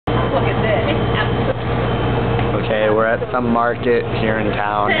at some market here in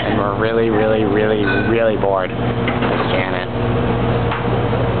town, and we're really, really, really, really bored. Let's scan it.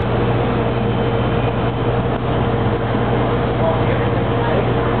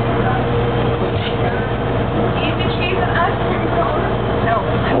 Easy cheese and ice cream cone. No.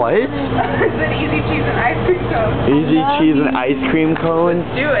 What? It's an easy cheese and ice cream cone. Easy cheese and ice cream cones?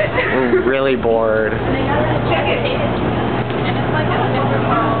 Do it. We're really bored. Check it. And it's like a different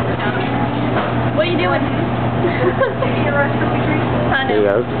world. What are you doing? Taking your Rice Krispie treat? There you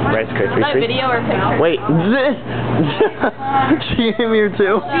go. Rice Krispie Is that treat. video or picture? Wait, she came here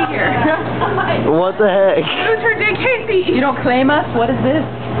too? She here. What the heck? Who's her dick, Casey? You don't claim us? What is this?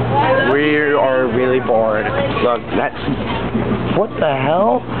 We are really bored. Look, that's... What the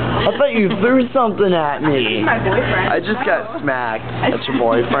hell? I thought you threw something at me. My boyfriend. I just got smacked. That's your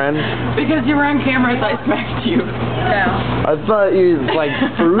boyfriend? Because you were on camera, so I smacked you. No. I thought you, like,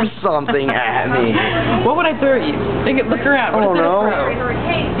 threw something at me. What would I throw at you? Look around. I don't know.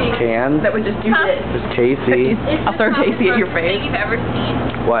 Casey. Can? That would just do this. It's Casey. I'll throw Casey at your face. Thing you've ever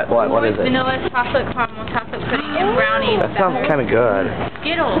seen. What is it? Vanilla chocolate caramel chocolate pudding and brownie. That sounds kind of good.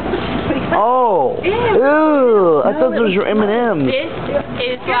 Skittles. Oh! Ew! I thought those were M&M's. This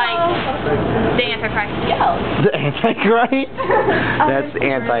is like the Antichrist. The Antichrist? That's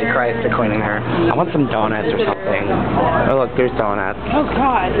Antichrist according to her. I want some donuts or something. Oh look, there's donuts. Oh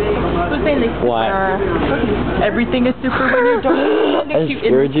God. Who's saying they What? Everything is super when you're done. I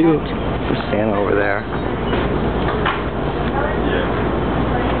scared you? Just stand over there.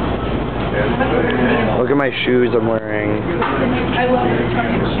 Look at my shoes I'm wearing. I love your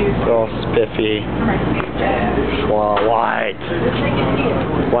fucking shoes. They're all spiffy. What?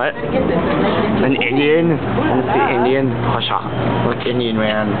 What? An Indian? Want to see Indian? Pasha. Look, Indian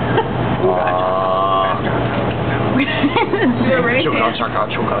man. Chuka, chaka,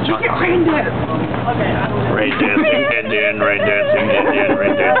 chuka, chaka. Rain dance. Rain dancing Indian, rain dancing Indian,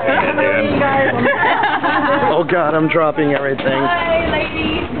 rain dancing Indian. Oh God, I'm dropping everything. Hi,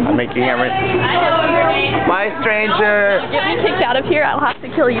 lady. I'm making everything. I know your name. Bye, stranger. Get me kicked out of here, I'll have to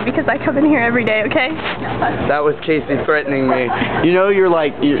kill you because I come in here every day, okay? That was Casey threatening me. You know, you're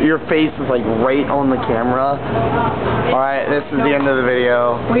like, your face is like right on the camera. Alright, this is the end of the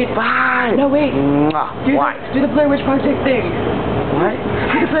video. Wait. Bye. No, wait. Mwah. Why? Do the Blair Witch Project thing. What?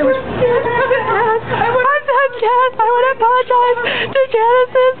 Do the Blair Witch I want to apologize to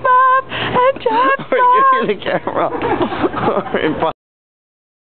Janice's mom and John's mom. Give me the camera. Alright, bye.